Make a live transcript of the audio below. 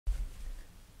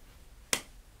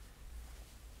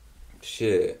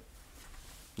Shit.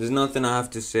 There's nothing I have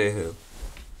to say here.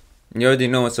 You already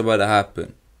know what's about to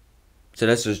happen. So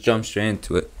let's just jump straight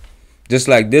into it. Just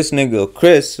like this nigga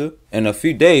Chris, in a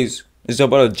few days, is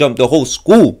about to jump the whole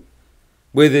school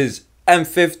with his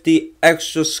M50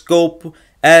 extra scope,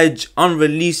 edge,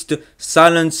 unreleased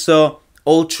silencer,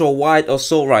 ultra wide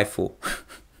assault rifle.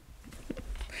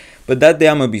 But that day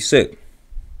I'm gonna be sick.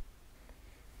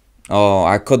 Oh,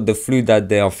 I caught the flu that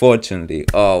day, unfortunately.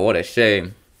 Oh, what a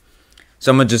shame.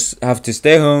 So I'm gonna just have to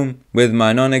stay home with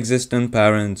my non-existent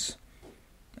parents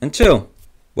and chill.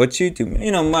 What you do?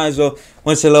 You know, might as well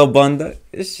watch a little Bonduck.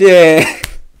 Shit.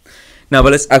 Now,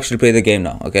 but let's actually play the game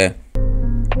now, okay?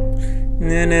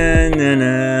 Na na na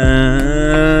na.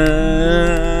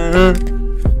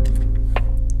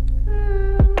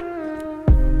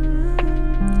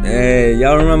 Hey,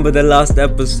 y'all remember the last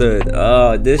episode?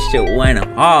 Oh, this shit went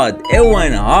hard. It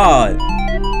went hard.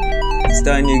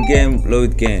 Start a new game,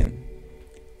 load game.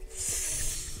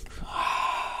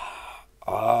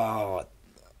 Oh.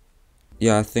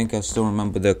 Yeah, I think I still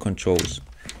remember the controls.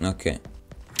 Okay.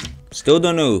 Still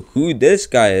don't know who this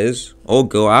guy is or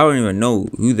girl. I don't even know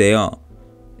who they are.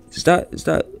 Is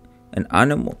that an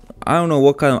animal? I don't know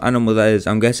what kind of animal that is.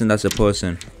 I'm guessing that's a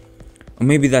person. Or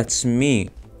maybe that's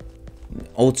me.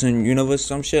 Alternate universe,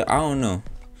 some shit. I don't know.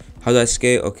 How do I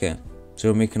skate? Okay. So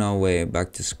we're making our way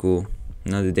back to school.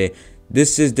 Another day.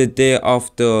 This is the day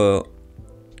after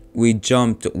we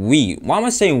jumped. Why am I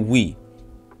saying we?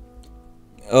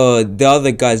 The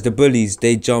other guys, the bullies,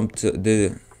 they jumped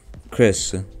the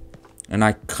Chris. And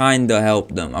I kinda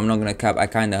helped them. I'm not gonna cap, I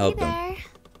kinda helped them. Hey there.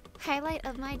 Highlight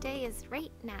of my day is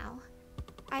right now.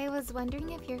 I was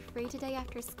wondering if you're free today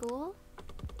after school?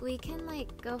 We can,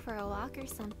 like, go for a walk or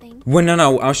something. Well,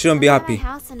 no, I shouldn't be happy. Come to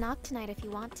my house and knock tonight if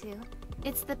you want to.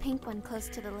 It's the pink one close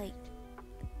to the lake.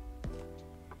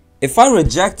 If I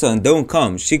reject her and don't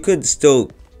come, she could still,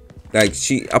 like,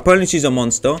 apparently she's a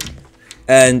monster.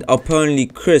 And apparently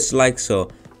Chris likes her.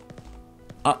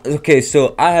 Okay,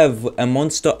 so I have a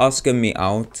monster asking me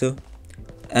out.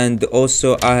 And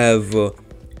also I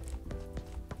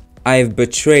have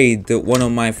betrayed one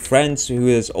of my friends who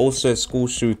is also a school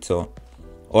shooter.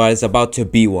 Or is about to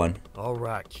be one.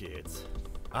 Alright, kids.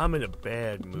 I'm in a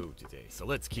bad mood today, so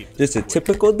let's keep this quick. A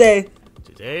typical day.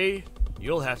 Today,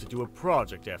 you'll have to do a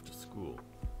project after school.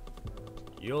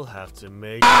 You'll have to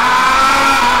make...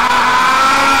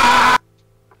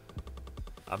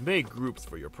 I've made groups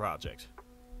for your project.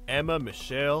 Emma,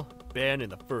 Michelle, Ben in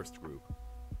the first group.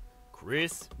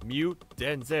 Chris, Mute,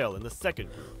 Denzel in the second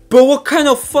group. Bro, what kind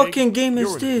of fucking game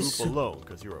is this? You're in a group alone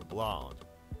because you're a blonde.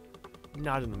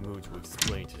 Not in the mood to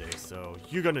explain today, so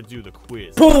you're gonna do the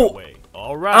quiz. Bro, way.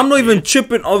 All right, I'm not even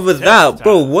tripping over that,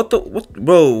 bro. What?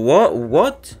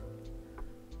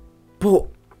 Bro,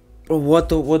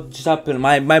 what just happened?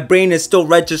 My brain is still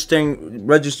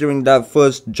registering that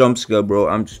first jump scare, bro.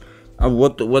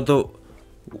 What the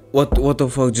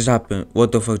fuck just happened?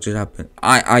 What the fuck just happened?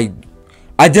 I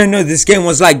didn't know this game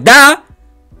was like that.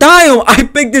 Damn, I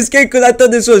picked this game because I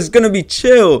thought this was gonna be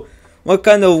chill. What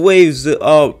kind of waves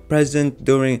are present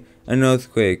during an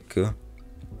earthquake?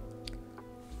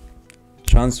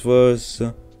 Transverse,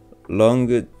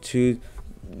 longitude.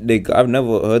 I've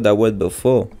never heard that word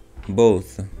before.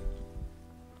 Both.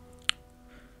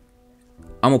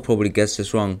 I'ma probably guess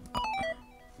this wrong.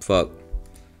 Fuck.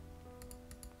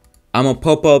 I'ma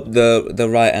pop up the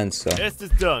right answer. Test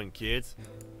is done, kids.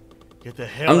 Get the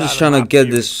hell I'm just trying to get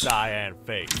this. Cyan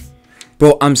face.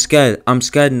 Bro, I'm scared. I'm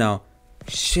scared now.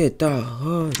 Shit, that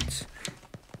hurt.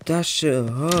 That shit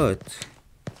hurt.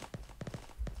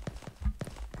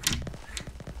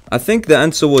 I think the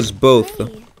answer was both.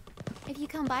 Hey, if you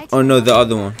come by Oh no, the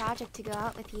other one. Project to go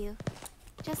out with you.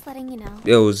 Just letting you know.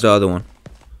 Yeah, it was the other one.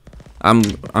 I'm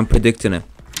predicting it.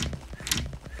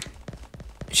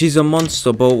 She's a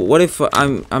monster, but what if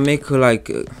I make her like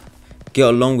get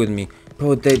along with me,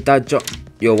 bro? That jump.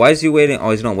 Yo, why is he waiting? Oh,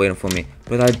 he's not waiting for me.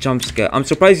 But that jump scare. I'm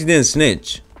surprised he didn't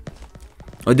snitch.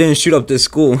 Or didn't shoot up the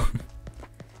school.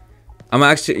 I'm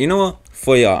actually, you know what?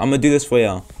 For y'all, I'm gonna do this for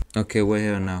y'all. Okay, we're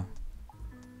here now.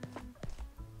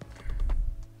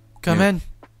 Come in.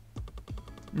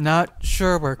 Not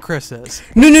sure where Chris is.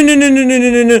 No. Oh,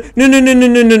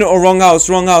 wrong house.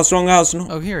 No.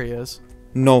 Oh, here he is.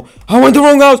 No, I went the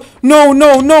wrong house.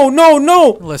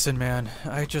 No. Listen, man,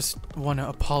 I just want to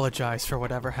apologize for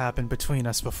whatever happened between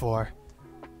us before.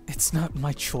 It's not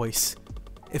my choice.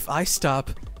 If I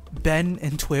stop, Ben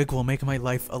and Twig will make my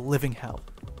life a living hell.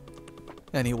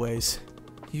 Anyways,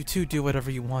 you two do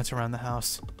whatever you want around the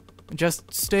house.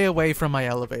 Just stay away from my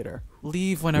elevator.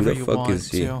 Leave whenever you want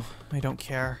to. I don't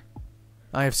care.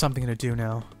 I have something to do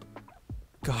now.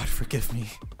 God forgive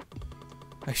me.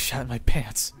 I shat my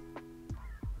pants.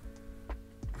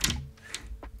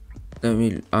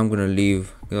 I'm gonna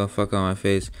leave. Get the fuck out of my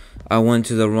face. I went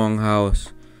to the wrong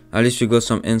house. At least we got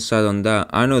some insight on that.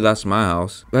 I know that's my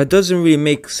house. But it doesn't really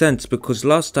make sense because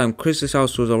last time Chris's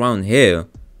house was around here.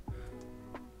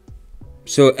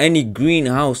 So any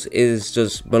greenhouse is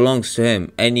just belongs to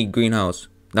him. Any greenhouse.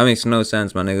 That makes no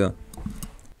sense, my nigga.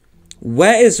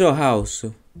 Where is her house?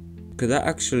 Cause that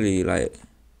actually, like,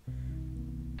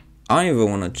 I don't even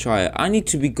want to try it. I need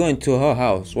to be going to her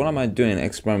house. What am I doing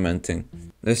experimenting?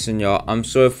 Listen, y'all, I'm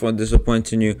sorry for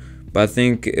disappointing you, but I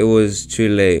think it was too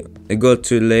late. It got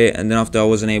too late, and then after I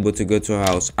wasn't able to go to her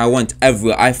house. I went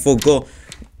everywhere. I forgot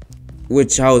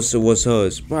which house was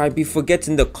hers. But I'd be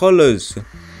forgetting the colors.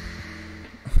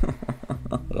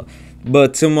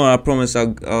 But tomorrow, I promise I'll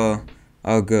go.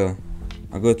 I'll go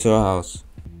to her house.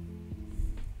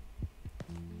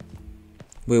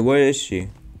 Wait, where is she?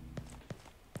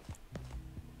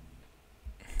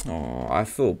 Oh, I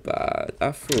feel bad.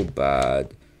 I feel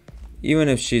bad. Even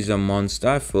if she's a monster,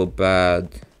 I feel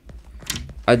bad.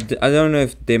 I don't know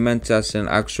if they meant us an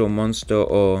actual monster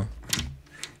or...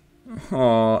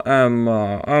 Oh,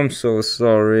 Emma, I'm so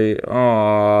sorry.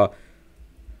 Oh.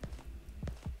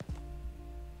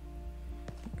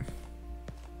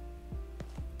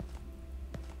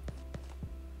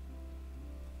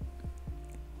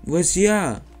 Where's he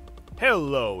at?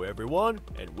 Hello, everyone,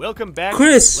 and welcome back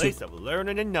Chris! to the place of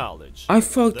learning and knowledge. I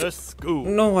fucked the school.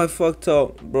 No, I fucked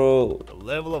up, bro. The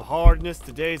level of hardness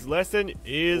today's lesson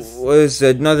is... What is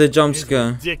it? Another jump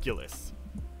scare. Ridiculous.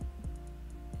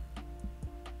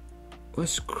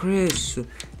 Where's Chris?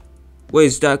 Wait,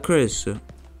 is that Chris?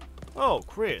 Oh,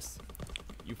 Chris,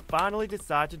 you finally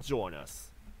decided to join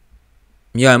us.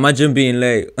 Yeah, imagine being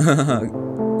late.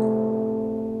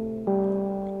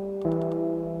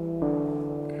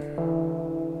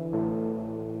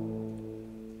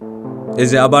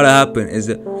 Is it about to happen? Is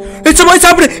it? It's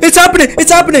happening! It's happening!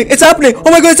 It's happening! It's happening! Oh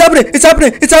my god! It's happening! It's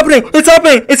happening! It's happening! It's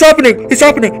happening! It's happening! It's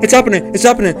happening! It's happening! It's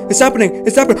happening! It's happening!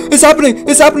 It's happening! It's happening!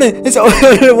 It's happening! It's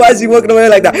why is he walking away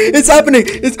like that? It's happening!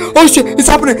 It's oh shit! It's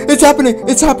happening! It's happening!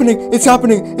 It's happening! It's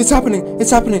happening! It's happening!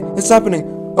 It's happening! It's happening!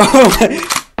 Oh my!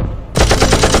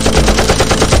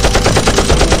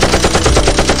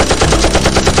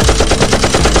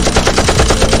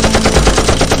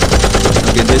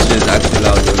 Okay, this shit is actually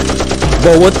loud.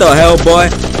 But what the hell, boy?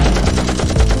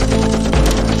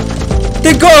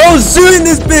 They got a whole zoo in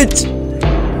this bitch!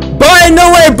 Boy,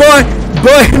 no way, boy!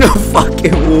 Boy, no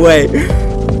fucking way!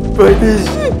 But this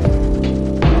shit...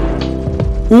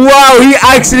 Wow, he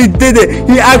actually did it!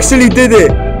 He actually did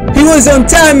it! He was on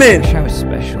timing! I was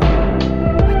special.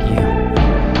 Like you.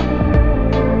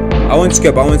 I won't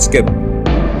skip, I won't skip.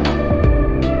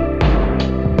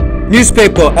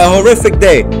 Newspaper, a horrific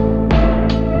day.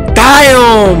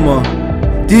 Damn!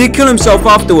 Did he kill himself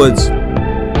afterwards?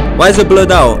 Why is it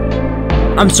blurred out?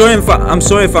 I'm sorry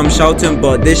if I'm shouting,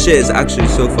 but this shit is actually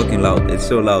so fucking loud. It's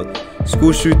so loud.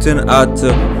 School shooting at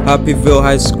Happyville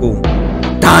High School.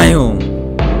 Damn!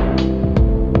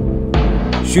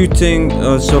 Shooting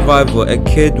survivor. A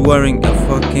kid wearing a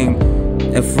freaking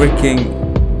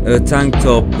tank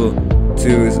top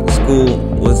to school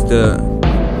was the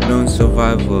known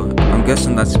survivor. I'm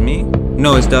guessing that's me?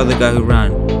 No, it's the other guy who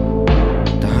ran.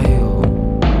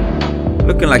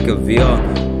 Looking like a VR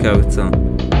character.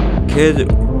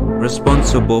 Kid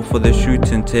responsible for the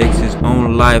shooting takes his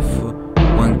own life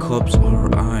when cops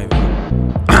arrive.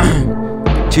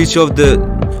 Teacher of the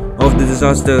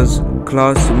disasters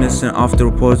class missing after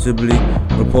reportedly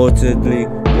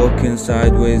walking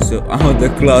sideways out the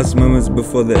class moments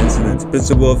before the incident.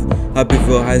 Principal of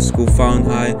Happyville High School found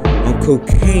high on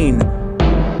cocaine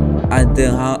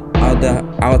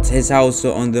at his house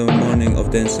on the morning of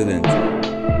the incident.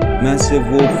 Massive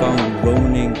wolf found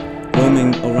roaming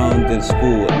around the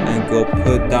school and got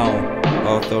put down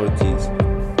by authorities.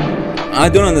 I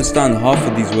don't understand half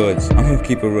of these words. I'm gonna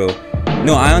keep it real.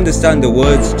 No, I understand the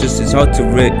words, just it's hard to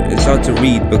read. It's hard to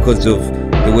read because of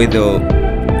the way the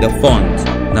font.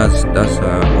 That's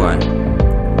why.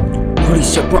 Holy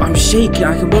shit, bro! I'm shaking.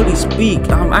 I can barely speak.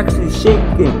 I'm actually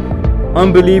shaking.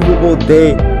 Unbelievable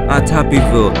day at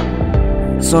Happyville.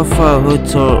 Sapphire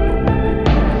Hotel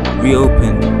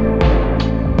reopened.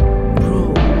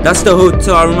 That's the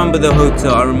hotel. I remember the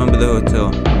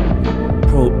hotel.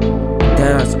 Bro,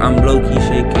 I'm low-key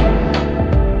shaking.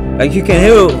 Like you can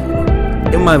hear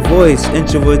in my voice.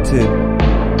 Introverted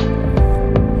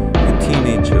A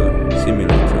Teenager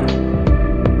Simulator.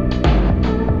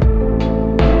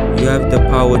 You have the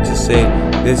power to say,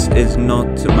 this is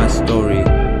not my story.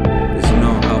 This is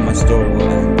not how my story will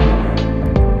end.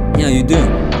 Yeah, you do.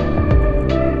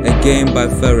 A game by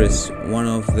Ferris, one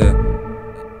of the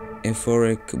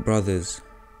Euphoric brothers.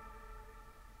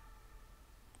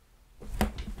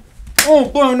 Oh,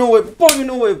 boy, no way, boy,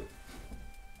 no way.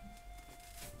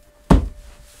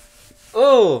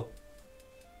 Oh.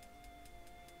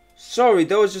 Sorry,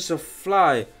 that was just a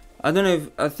fly. I don't know if,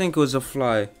 I think it was a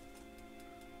fly.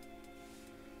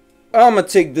 I'm gonna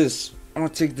take this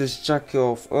jacket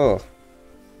off. Oh.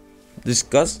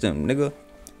 Disgusting, nigga.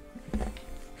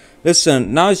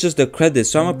 Listen, now it's just the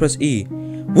credits, so I'm gonna press E.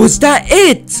 Was that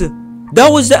it? That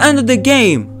was the end of the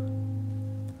game.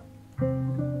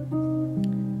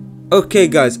 Okay,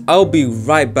 guys, I'll be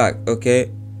right back,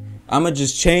 okay? I'm gonna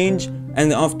just change,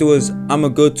 and then afterwards, I'm gonna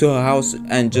go to her house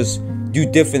and just do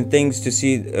different things to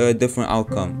see a different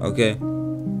outcome, okay?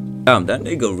 Damn, that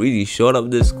nigga really showed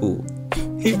up this school.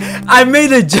 I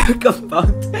made a joke about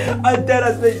I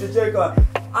made a joke about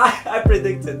I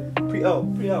predicted pre-O.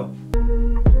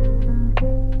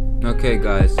 Okay,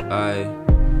 guys, I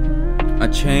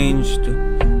changed.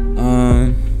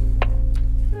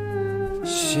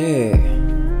 Shit.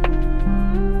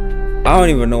 I don't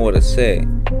even know what to say.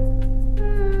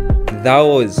 That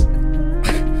was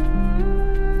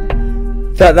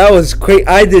that was crazy.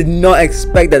 I did not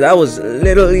expect that. That was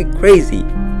literally crazy.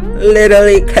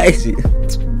 Literally crazy.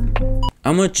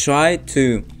 I'm gonna try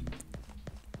to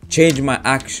change my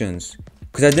actions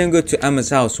because I didn't go to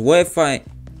Emma's house. What if I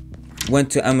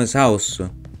went to Emma's house?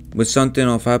 Would something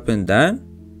have happened then?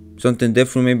 Something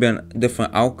different, maybe a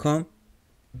different outcome?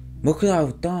 What could I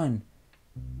have done?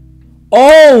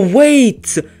 Oh,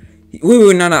 wait,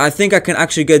 no, I think I can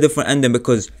actually get a different ending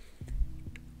because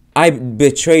I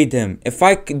betrayed him. If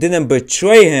I didn't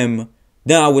betray him,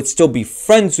 then I would still be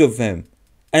friends with him.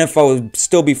 And if I would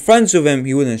still be friends with him,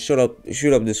 he wouldn't shoot up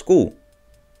the school.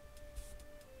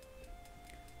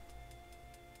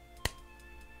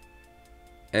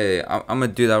 Hey, I'm gonna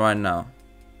do that right now.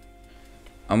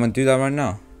 I'm gonna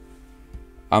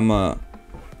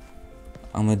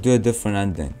do a different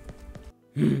ending.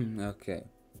 Okay.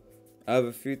 I have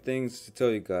a few things to tell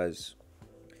you guys.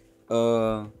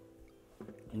 One,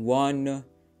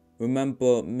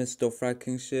 remember Mr.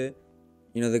 Fracking shit?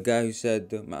 You know, the guy who said,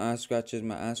 my ass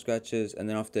scratches, and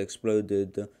then after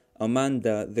exploded.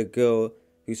 Amanda, the girl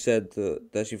who said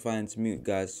that she finds mute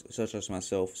guys, such as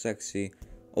myself, sexy,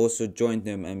 also joined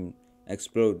him and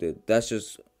exploded. That's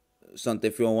just something,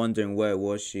 if you're wondering where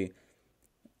was she,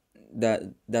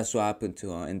 that's what happened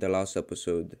to her in the last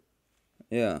episode.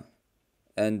 Yeah.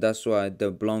 And that's why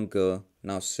the blonde girl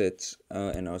now sits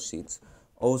in our seats.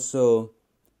 Also,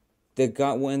 the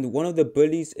guy, one of the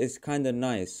bullies is kind of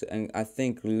nice and I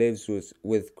think lives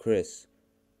with Chris.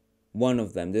 One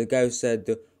of them, the guy who said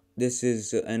this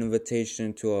is an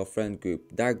invitation to our friend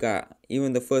group. That guy,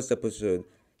 even the first episode,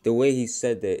 the way he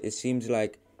said it seems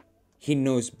like he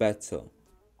knows better.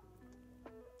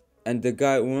 And the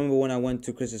guy, remember when I went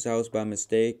to Chris's house by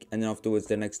mistake and then afterwards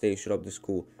the next day he showed up to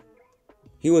school?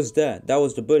 He was there. That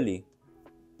was the bully.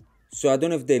 So I don't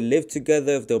know if they live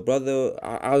together, if they're brother.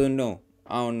 I don't know.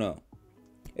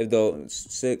 If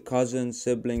they're cousins,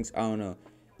 siblings, I don't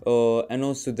know. And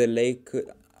also the lake,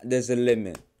 there's a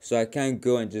limit. So I can't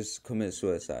go and just commit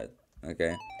suicide.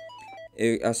 Okay.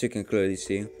 As you can clearly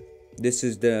see, this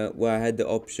is where I had the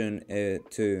option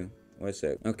to. What's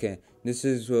that? Okay. This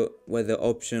is where the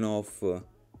option of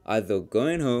either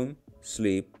going home,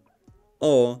 sleep,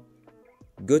 or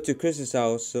go to Chris's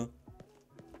house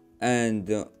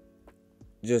and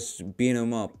just beat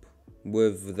him up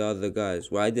with the other guys.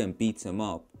 Well, I didn't beat him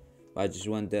up. I just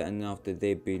went there and after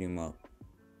they beat him up.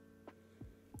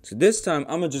 So this time,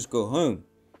 I'm going to just go home.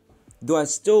 Though I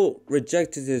still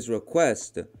rejected his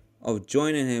request of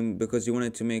joining him because he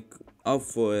wanted to make up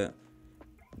for it.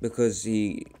 Because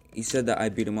he said that I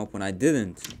beat him up when I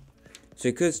didn't. So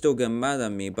he could still get mad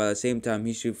at me, but at the same time,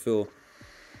 he should feel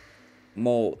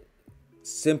more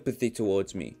sympathy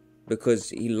towards me because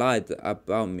he lied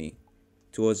about me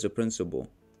towards the principal.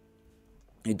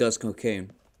 He does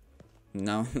cocaine.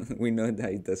 Now we know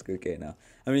that he does cocaine now.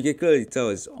 I mean, you can clearly tell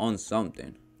it's on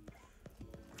something.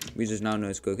 We just now know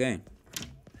it's cocaine.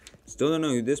 Still don't know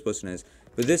who this person is.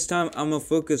 But this time I'm gonna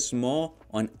focus more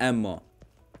on Emma.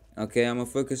 Okay, I'm gonna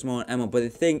focus more on Emma. But the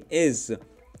thing is,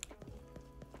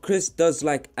 Chris does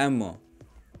like Emma.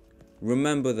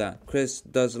 Remember that. Chris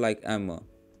does like Emma.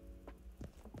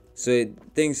 So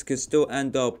things could still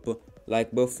end up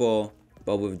like before,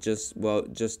 but with just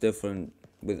different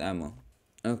with Emma.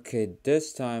 Okay,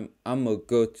 this time I'm gonna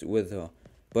go with her.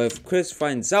 But if Chris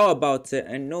finds out about it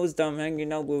and knows that I'm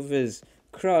hanging out with his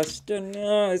crush, then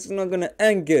it's not gonna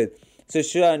end good. So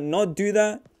should I not do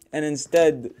that and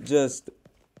instead just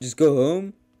go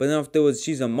home? But then afterwards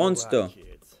she's a monster.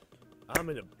 Kids. I'm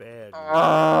in a bad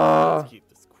mood. Let's keep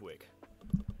this quick.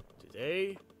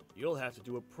 Today, you'll have to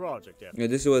do a project after. Yeah,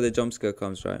 this is where the jump scare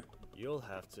comes, right? You'll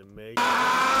have to make.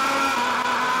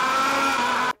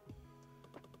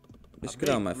 Just get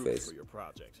out of my face. For your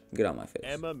project. Get out of my face.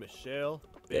 Emma, Michelle,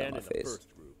 Get out Ben of my in the face. first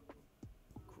group.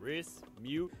 Chris,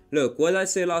 Mute. Look, what did I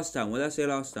say last time? What did I say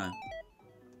last time?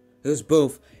 It was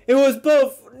both. It was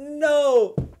both.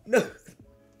 No. No.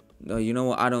 No, you know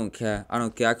what? I don't care. I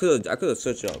don't care. I could have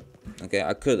searched up. Okay,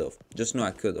 I could have. Just know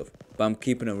I could have. But I'm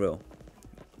keeping it real.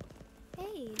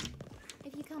 Hey,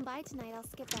 if you come by tonight, I'll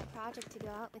skip that project to go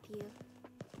out with you.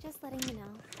 Just letting you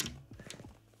know.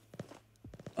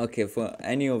 Okay, for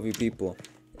any of you people,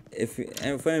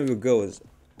 and for any of you girls,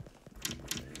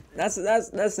 that's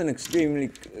an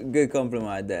extremely good compliment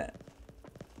right there.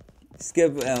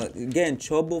 Skip, get in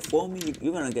trouble for me?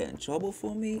 You're gonna get in trouble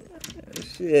for me?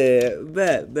 Shit,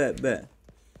 bet.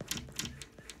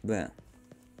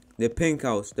 The pink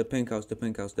house.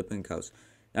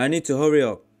 I need to hurry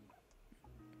up.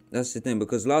 That's the thing,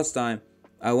 because last time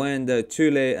I went there too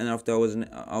late, and after I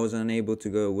was unable to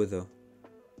go with her.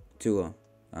 To her,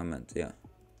 I meant, yeah.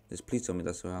 Just please tell me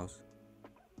that's her house.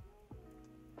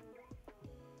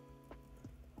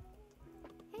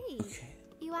 Hey, Okay.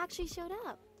 you actually showed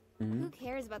up. Who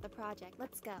cares about the project?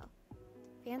 Let's go.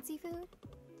 Fancy food?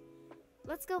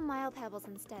 Let's go Mile Pebbles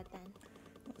instead then.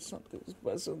 Something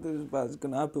bad's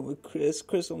gonna happen with Chris.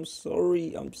 Chris, I'm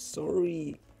sorry.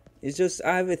 It's just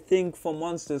I have a thing for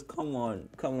monsters. Come on.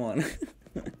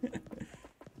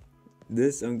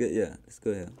 This I'm good. Yeah, let's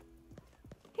go here.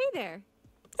 Hey there.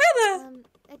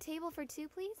 A table for two,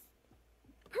 please?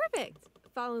 Perfect.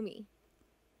 Follow me.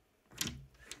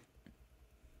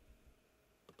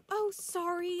 Oh,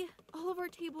 sorry. All of our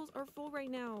tables are full right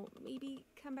now. Maybe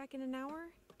come back in an hour?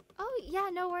 Oh, yeah,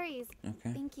 no worries.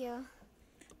 Okay. Thank you.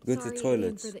 Go Sorry to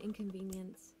toilets. again for the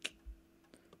inconvenience.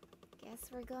 Guess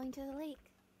we're going to the lake.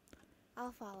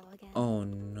 I'll follow again. Oh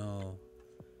no.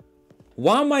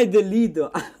 Why am I the leader?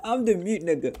 I'm the mute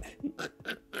nigga.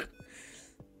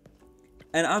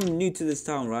 And I'm new to this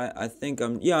town, right?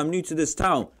 I'm new to this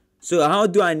town. So how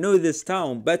do I know this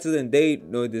town better than they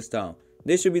know this town?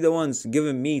 They should be the ones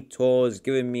giving me tours,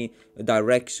 giving me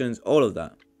directions, all of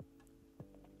that.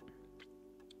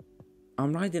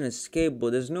 I'm riding a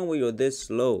skateboard. There's no way you're this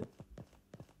slow.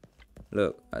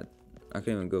 Look, I can't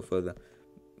even go further.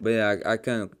 But yeah, I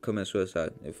can commit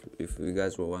suicide if you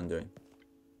guys were wondering.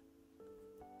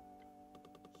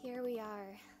 Here we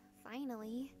are,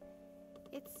 finally.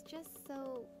 It's just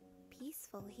so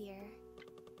peaceful here.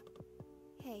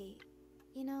 Hey,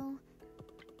 you know,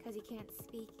 because you can't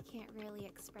speak, you can't really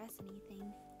express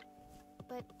anything.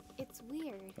 But it's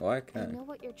weird. Oh, I I can. know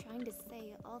what you're trying to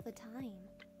say all the time.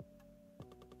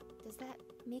 Does that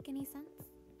make any sense?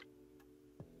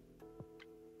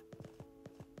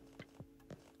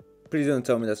 Please don't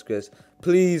tell me that's Chris.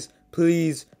 Please.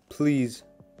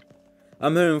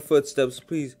 I'm hearing footsteps,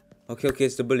 please. Okay,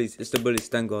 it's the bullies,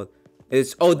 thank God.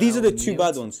 These are the two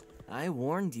bad ones. I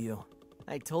warned you.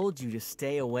 I told you to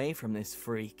stay away from this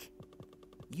freak.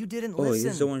 You didn't Oh, listen.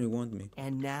 he's the one who warned me.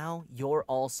 And now you're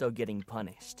also getting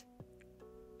punished.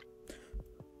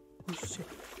 Oh shit.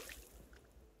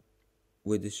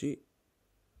 Wait, did she?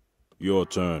 Your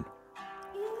turn.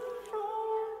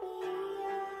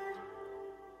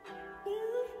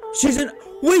 She's in.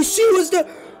 Wait, she was the.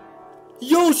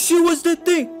 Yo, she was the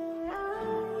thing.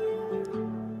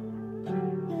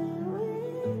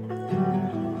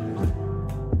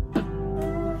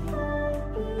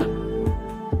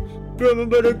 Bro, I'm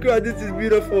about to cry. This is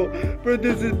beautiful. Bro,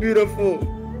 this is beautiful.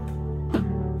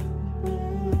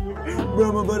 Bro,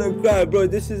 I'm about to cry. Bro,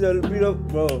 this is a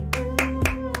beautiful.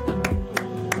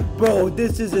 Bro,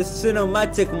 this is a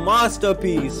cinematic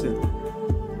masterpiece.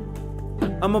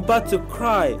 I'm about to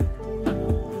cry.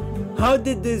 How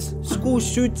did this school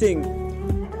shooting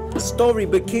story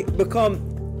become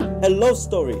a love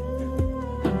story?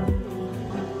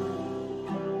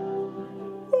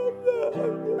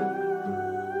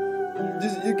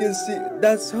 You can see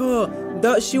that's her.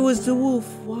 That she was the wolf.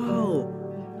 Wow.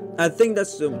 I think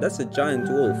that's a giant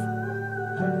wolf.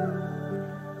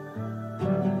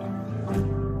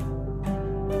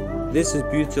 This is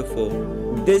beautiful.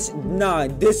 This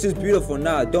is beautiful.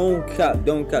 Nah, don't cap.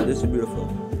 This is beautiful.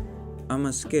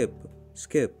 I'ma skip.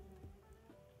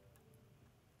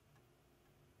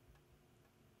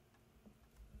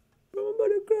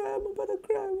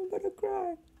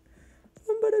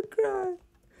 I'm about to cry.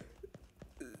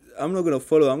 I'm not gonna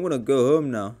follow. I'm gonna go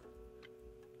home now.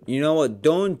 You know what?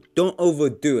 Don't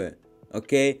overdo it.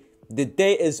 Okay? The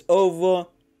day is over.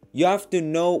 You have to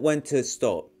know when to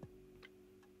stop.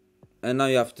 And now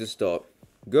you have to stop.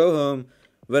 Go home,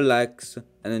 relax,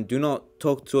 and then do not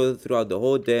talk to her throughout the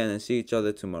whole day, and then see each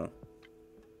other tomorrow.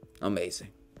 Amazing.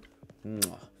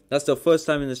 Mwah. That's the first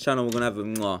time in this channel we're gonna have a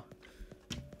mwah.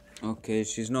 Okay,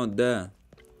 she's not there.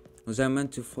 Was I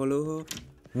meant to follow her?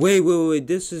 Wait.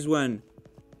 This is when...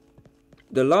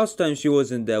 The last time she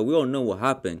wasn't there, we all know what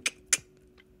happened.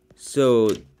 So,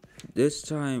 this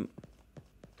time...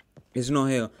 It's not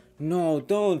here. No,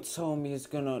 don't tell me it's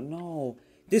gonna... No.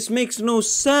 This makes no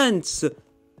sense.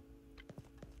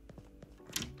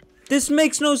 This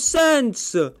makes no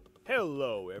sense.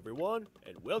 Hello, everyone,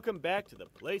 and welcome back to the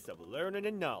place of learning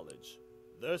and knowledge,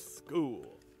 the school.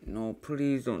 No,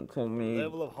 please don't tell me. The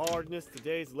level of hardness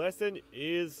today's lesson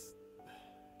is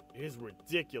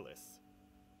ridiculous.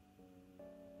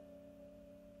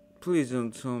 Please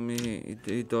don't tell me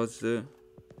he does it.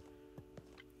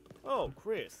 Oh,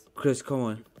 Chris. Chris, come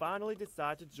on. You finally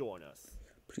decide to join us.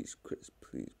 Please, Chris,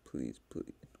 please.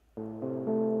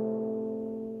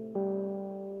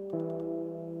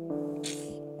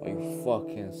 Are you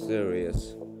fucking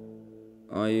serious?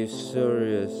 Are you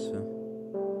serious?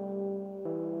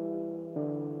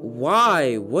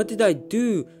 Why? What did I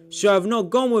do? Should I have not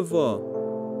gone with her?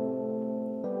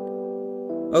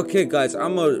 Okay, guys,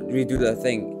 I'm gonna redo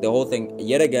the whole thing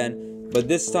yet again. But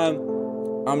this time,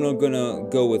 I'm not gonna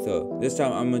go with her. This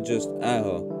time, I'm gonna just add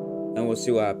her. And we'll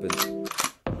see what happens.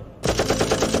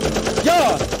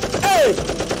 Yeah! Hey!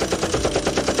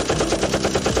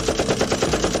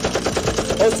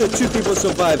 Also, 2 people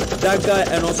survived. That guy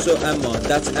and also Emma.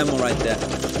 That's Emma right there.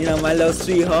 You know, my little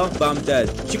sweetheart, but I'm dead.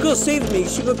 She could have saved me.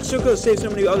 She could have saved so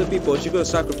many other people. She could have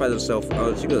sacrificed herself.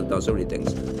 She could have done so many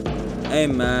things. Hey,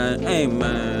 man.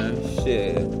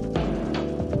 Shit.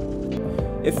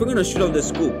 If we're gonna shoot up the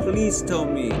school, please tell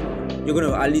me you're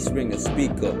gonna at least bring a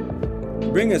speaker.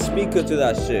 Bring a speaker to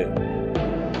that shit.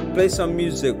 Play some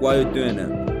music while you're doing it.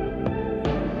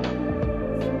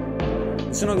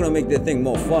 It's not gonna make the thing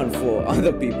more fun for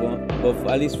other people, but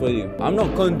at least for you. I'm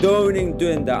not condoning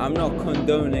doing that. I'm not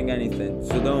condoning anything,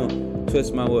 so don't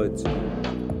twist my words.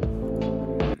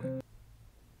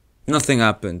 Nothing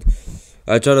happened.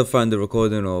 I tried to find the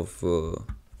recording of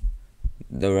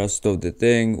the rest of the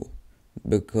thing,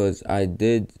 because I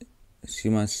did see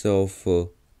myself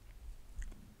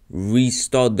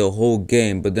restart the whole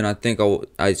game, but then I think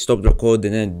I stopped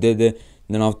recording and did it.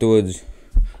 And then afterwards,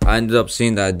 I ended up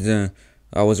seeing that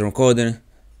I wasn't recording.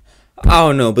 I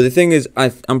don't know, but the thing is,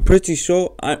 I'm pretty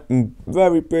sure. I'm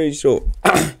pretty sure.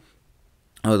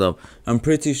 Hold up, I'm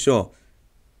pretty sure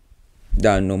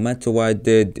that no matter what I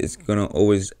did, it's gonna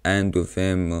always end with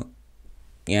him.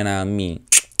 You know what I mean?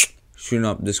 Shooting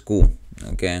up the school.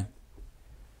 Okay.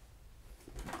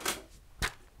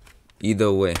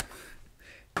 Either way.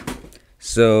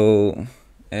 So,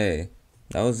 hey,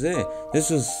 that was it. This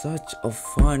was such a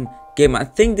fun game. I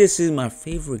think this is my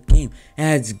favorite game. It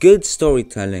has good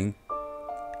storytelling.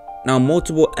 Now,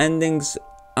 multiple endings.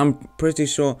 I'm pretty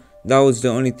sure that was the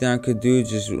only thing I could do.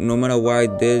 Just no matter what I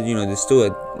did, you know, there's still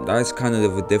that's kind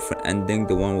of a different ending.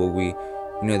 The one where we,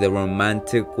 you know, the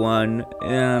romantic one. You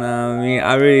know what I mean?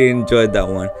 I really enjoyed that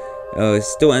one. It's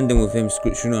still ending with him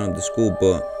shooting up the school,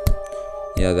 but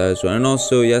yeah, that is right. And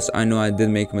also, yes, I know I did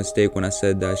make a mistake when I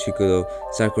said that she could have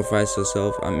sacrificed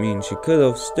herself. I mean, she could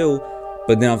have still,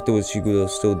 but then afterwards she could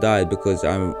have still died, because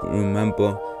I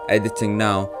remember editing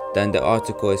now that in the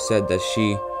article it said that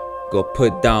she got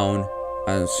put down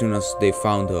as soon as they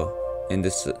found her in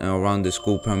this around the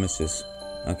school premises.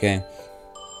 Okay.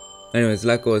 Anyways,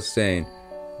 like I was saying,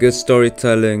 good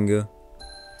storytelling,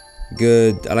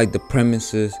 good. I like the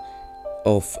premises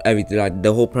of everything, like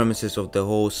the whole premises of the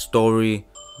whole story,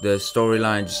 the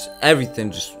storyline, just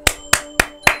everything, just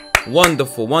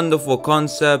wonderful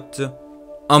concept,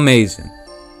 amazing.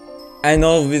 And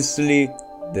obviously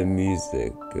the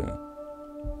music,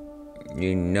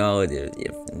 you know,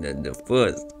 the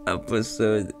first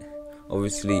episode,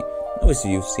 obviously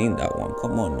you've seen that one.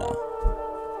 Come on now,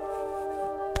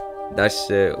 that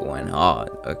shit went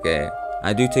hard. Okay,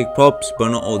 I do take props, but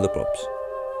not all the props.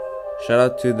 Shout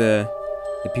out to the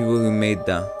people who made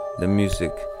the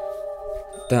music.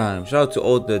 Damn, shout out to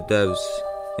all the devs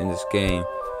in this game.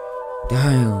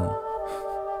 Damn,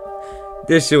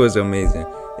 this shit was amazing.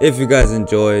 If you guys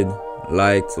enjoyed,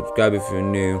 like, subscribe if you're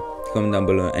new, comment down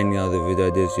below any other video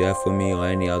ideas you have for me, or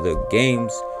any other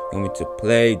games you want me to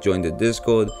play. Join the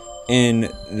Discord in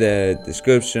the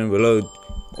description below,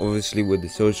 obviously with the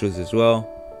socials as well.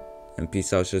 And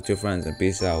peace out. Show it to your friends, and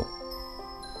peace out.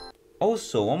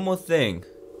 Also, one more thing.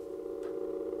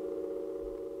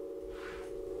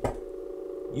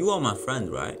 You are my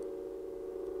friend, right?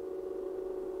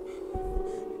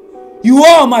 You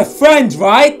are my friend,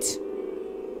 right?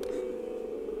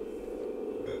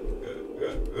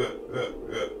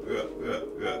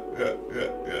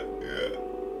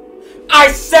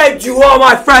 I said you are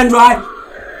my friend, right?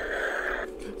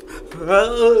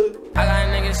 I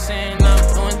got niggas sitting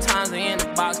up doing times, they in the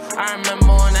box. I remember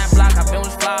on that block, I been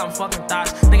was fly on fucking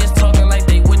thoughts. Niggas talking like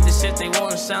they with the shit, they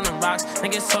wasn't selling rocks.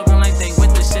 Niggas talking like they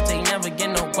with the shit, they never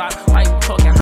get no guap. Why you talking?